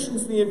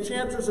magicians, the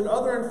enchanters, and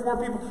other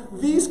informed people,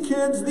 these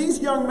kids, these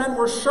young men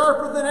were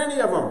sharper than any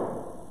of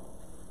them.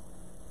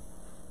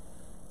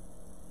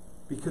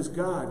 Because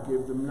God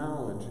gave them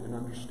knowledge and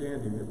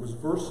understanding that was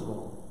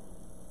versatile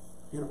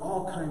in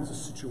all kinds of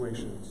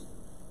situations.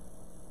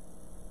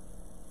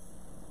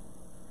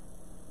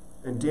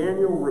 And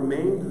Daniel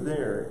remained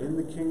there in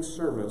the king's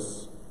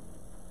service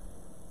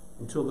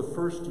until the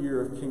first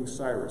year of King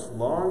Cyrus.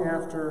 Long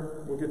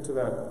after, we'll get to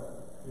that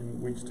in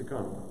weeks to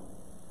come,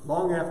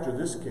 long after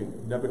this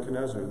king,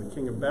 Nebuchadnezzar, the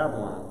king of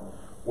Babylon,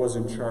 was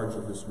in charge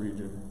of this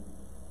region.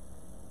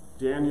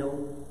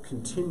 Daniel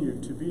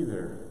continued to be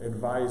there,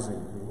 advising,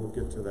 and we'll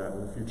get to that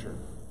in the future.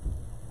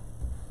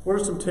 What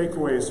are some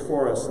takeaways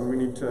for us? And we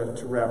need to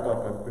wrap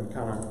up. I've been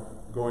kind of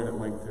going at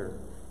length here.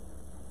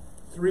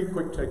 3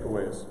 quick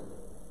takeaways.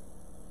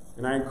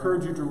 And I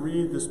encourage you to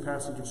read this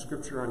passage of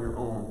Scripture on your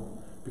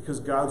own, because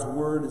God's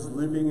Word is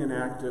living and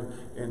active,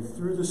 and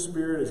through the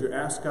Spirit, as you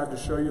ask God to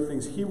show you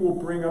things, He will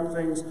bring up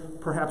things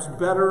perhaps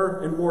better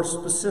and more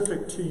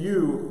specific to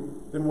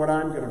you than what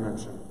I'm going to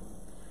mention.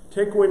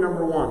 Takeaway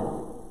number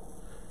 1.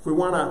 If we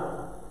want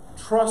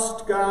to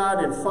trust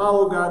God and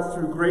follow God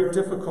through great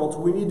difficulty,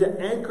 we need to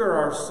anchor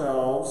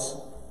ourselves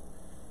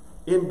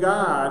in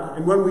God,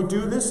 and when we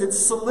do this, it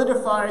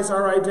solidifies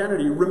our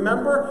identity.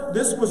 Remember,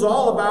 this was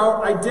all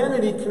about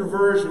identity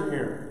conversion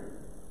here.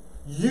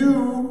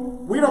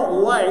 We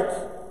don't like,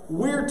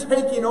 we're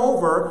taking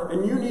over,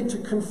 and you need to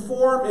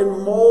conform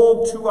and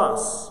mold to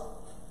us.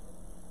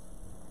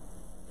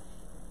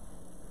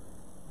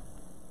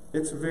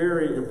 It's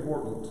very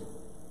important.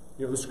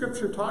 You know, the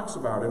Scripture talks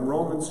about in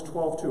Romans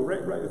 12:2,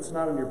 right, it's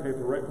not in your paper,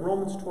 right?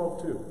 Romans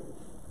 12:2.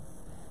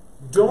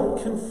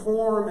 Don't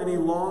conform any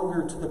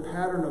longer to the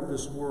pattern of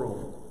this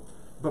world,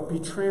 but be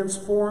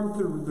transformed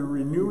through the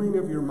renewing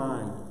of your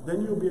mind.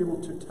 Then you'll be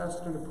able to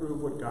test and approve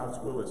what God's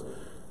will is.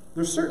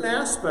 There's certain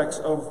aspects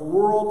of the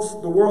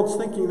world's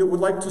thinking that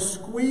would like to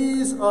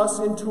squeeze us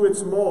into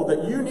its mold,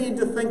 that you need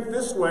to think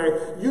this way,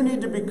 you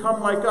need to become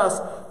like us.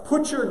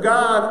 Put your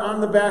God on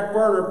the back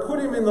burner, put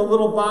him in the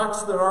little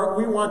box that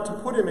we want to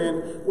put him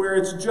in, where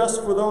it's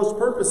just for those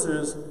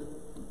purposes.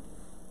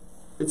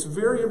 It's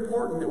very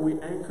important that we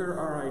anchor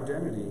our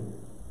identity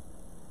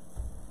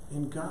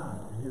in God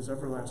and His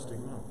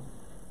everlasting love.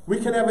 We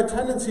can have a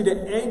tendency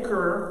to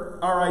anchor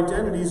our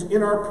identities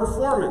in our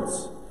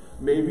performance.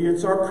 Maybe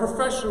it's our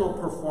professional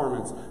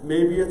performance.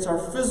 Maybe it's our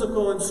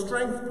physical and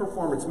strength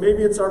performance.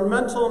 Maybe it's our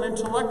mental and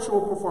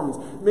intellectual performance.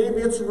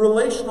 Maybe it's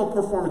relational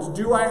performance.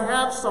 Do I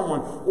have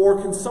someone? Or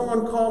can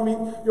someone call me?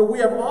 We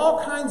have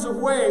all kinds of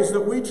ways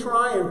that we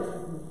try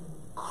and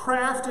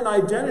craft an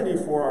identity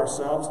for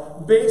ourselves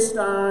based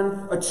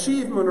on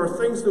achievement or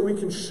things that we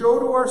can show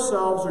to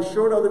ourselves or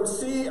show to others.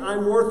 See,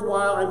 I'm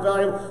worthwhile, I'm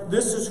valuable,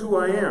 this is who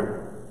I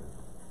am.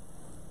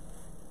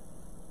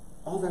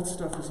 All that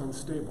stuff is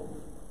unstable.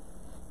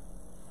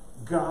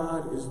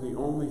 God is the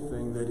only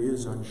thing that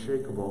is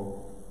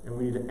unshakable, and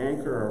we need to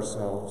anchor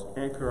ourselves,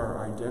 anchor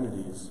our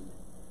identities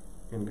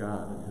in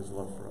God and His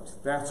love for us.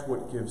 That's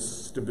what gives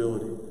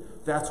stability.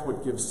 That's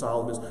what gives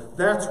solidness.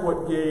 That's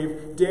what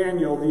gave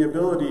Daniel the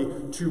ability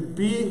to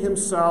be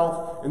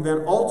himself and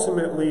then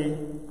ultimately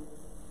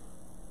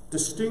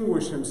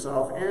distinguish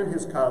himself and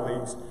his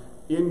colleagues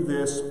in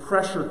this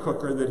pressure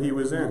cooker that he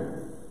was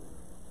in.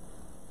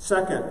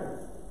 Second,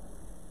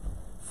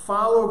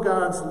 follow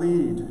God's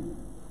lead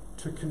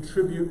to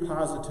contribute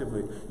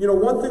positively.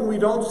 One thing we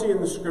don't see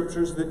in the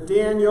Scriptures, that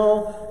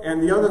Daniel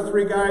and the other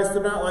 3 guys,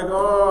 they're not like,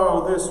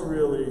 oh, this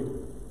really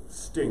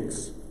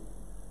stinks.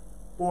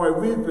 Boy,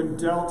 we've been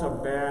dealt a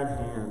bad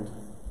hand.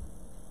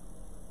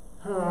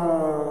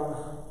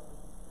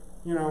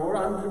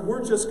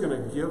 We're just going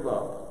to give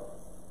up.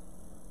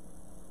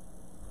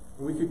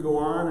 We could go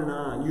on and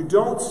on. You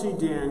don't see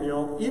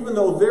Daniel, even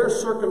though their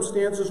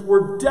circumstances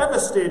were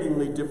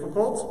devastatingly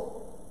difficult.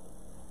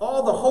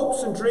 All the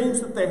hopes and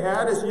dreams that they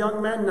had as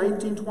young men,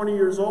 19, 20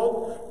 years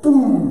old,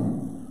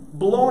 boom,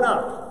 blown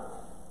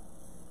up.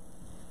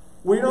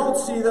 We don't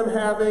see them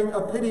having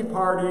a pity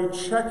party,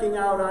 checking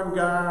out on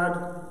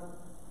God.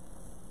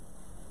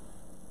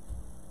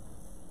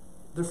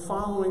 They're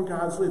following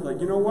God's lead. Like,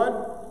 you know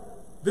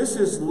what? This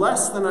is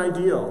less than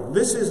ideal.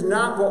 This is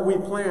not what we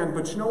planned.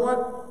 But you know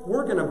what?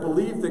 We're going to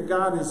believe that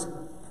God is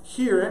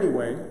here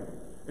anyway.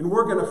 And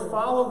we're going to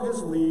follow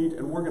His lead.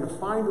 And we're going to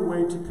find a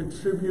way to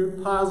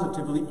contribute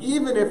positively.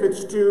 Even if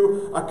it's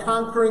to a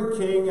conquering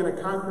king and a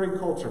conquering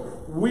culture.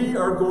 We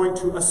are going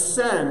to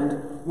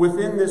ascend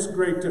within this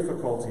great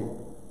difficulty.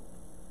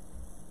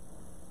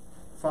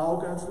 Follow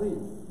God's lead.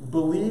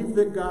 Believe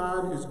that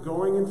God is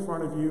going in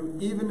front of you,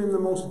 even in the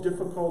most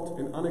difficult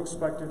and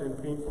unexpected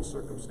and painful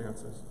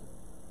circumstances.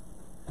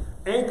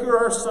 anchor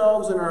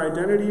ourselves in our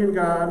identity in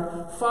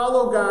God,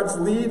 follow God's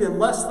lead in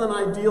less than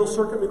ideal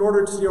circumstances in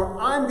order to say,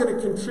 I'm going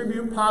to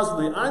contribute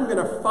positively. I'm going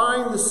to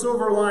find the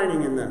silver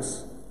lining in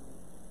this.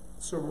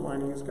 The silver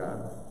lining is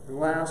God. And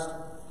last,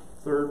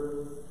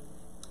 third,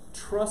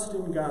 trust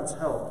in God's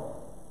help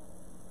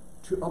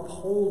to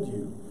uphold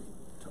you.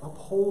 To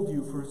uphold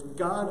you, for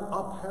God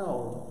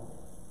upheld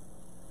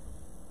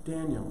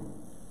Daniel.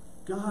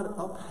 God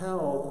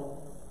upheld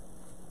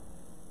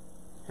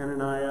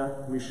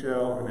Hananiah,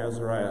 Mishael, and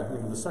Azariah.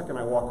 The second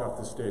I walk off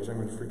the stage, I'm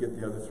going to forget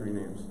the other three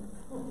names.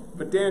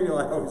 But Daniel,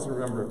 I always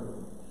remember.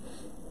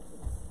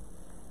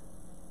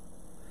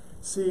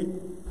 See,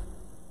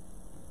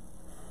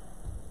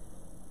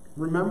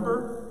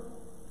 remember,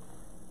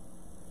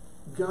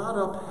 God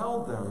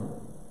upheld them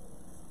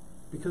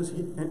because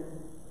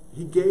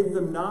He gave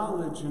them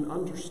knowledge and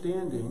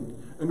understanding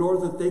in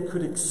order that they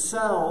could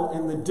excel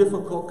in the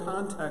difficult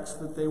context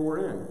that they were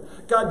in.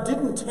 God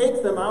didn't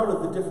take them out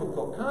of the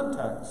difficult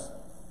context.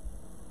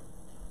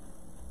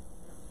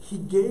 He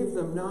gave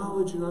them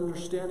knowledge and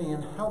understanding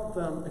and helped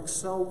them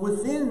excel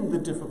within the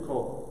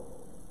difficult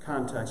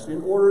context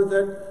in order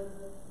that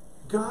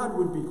God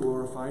would be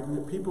glorified and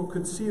that people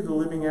could see the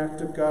living,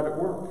 active God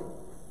at work.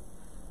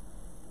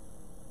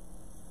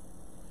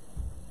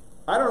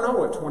 I don't know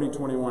what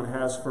 2021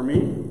 has for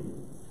me.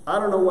 I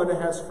don't know what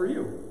it has for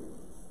you.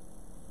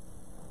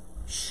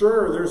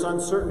 Sure, there's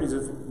uncertainties.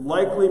 It's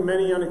likely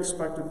many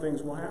unexpected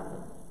things will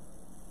happen.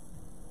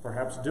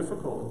 Perhaps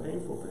difficult and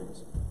painful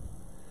things.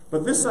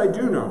 But this I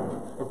do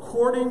know.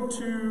 According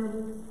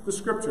to the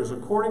Scriptures,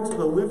 according to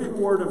the living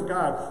Word of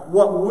God,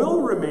 what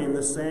will remain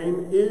the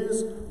same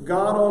is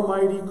God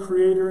Almighty,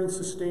 Creator and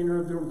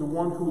Sustainer, the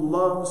one who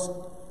loves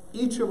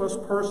each of us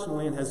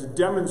personally and has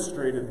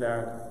demonstrated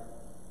that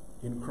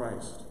in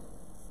Christ.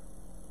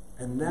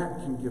 And that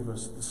can give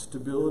us the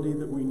stability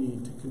that we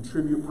need to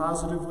contribute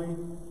positively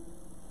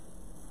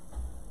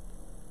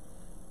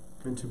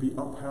and to be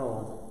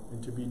upheld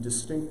and to be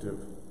distinctive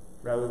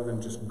rather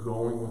than just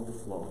going with the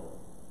flow.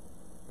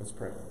 Let's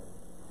pray.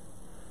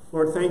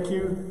 Lord, thank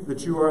you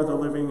that you are the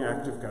living,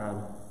 active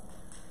God.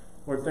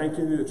 Lord, thank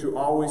you that you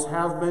always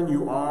have been,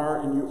 you are,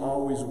 and you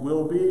always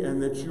will be,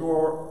 and that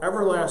your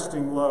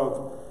everlasting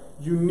love,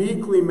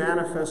 uniquely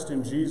manifest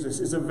in Jesus,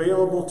 is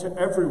available to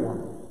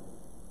everyone.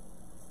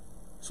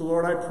 So,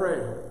 Lord, I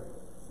pray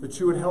that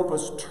you would help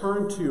us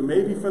turn to you,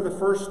 maybe for the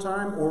first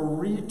time, or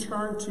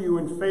return to you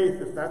in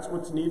faith if that's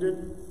what's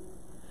needed,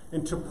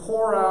 and to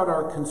pour out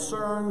our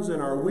concerns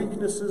and our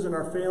weaknesses and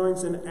our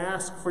failings and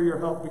ask for your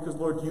help because,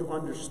 Lord, you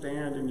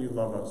understand and you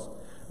love us.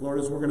 Lord,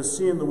 as we're going to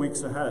see in the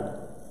weeks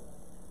ahead,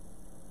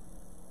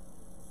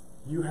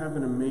 you have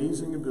an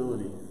amazing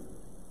ability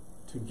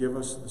to give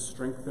us the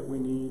strength that we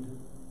need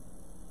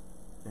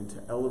and to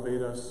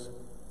elevate us.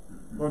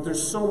 Lord,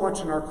 there's so much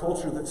in our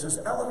culture that says,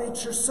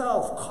 elevate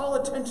yourself, call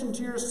attention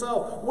to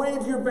yourself,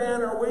 wave your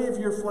banner, wave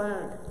your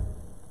flag.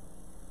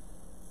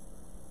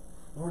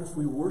 Lord, if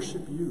we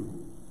worship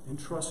you and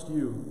trust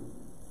you,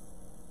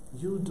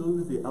 you'll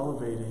do the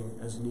elevating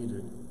as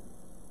needed.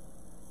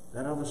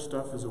 That other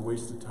stuff is a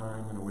waste of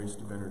time and a waste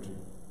of energy.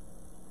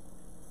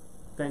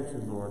 Thank you,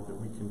 Lord, that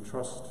we can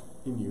trust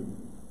in you.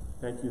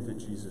 Thank you that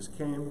Jesus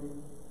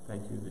came.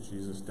 Thank you that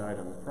Jesus died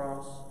on the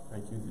cross.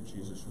 Thank you that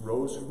Jesus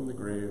rose from the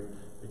grave,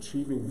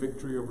 achieving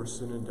victory over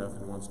sin and death,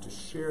 and wants to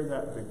share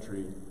that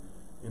victory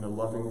in a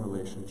loving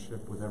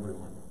relationship with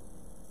everyone.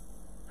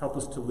 Help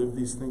us to live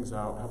these things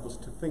out. Help us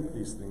to think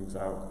these things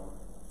out.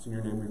 It's in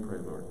your name we pray,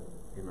 Lord.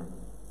 Amen.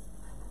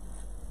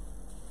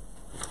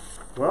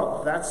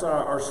 Well, that's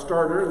our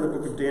starter in the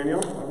book of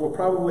Daniel. We'll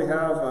probably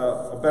have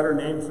a better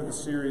name for the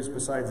series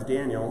besides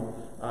Daniel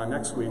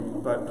next week,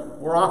 but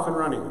we're off and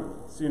running.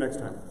 See you next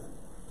time.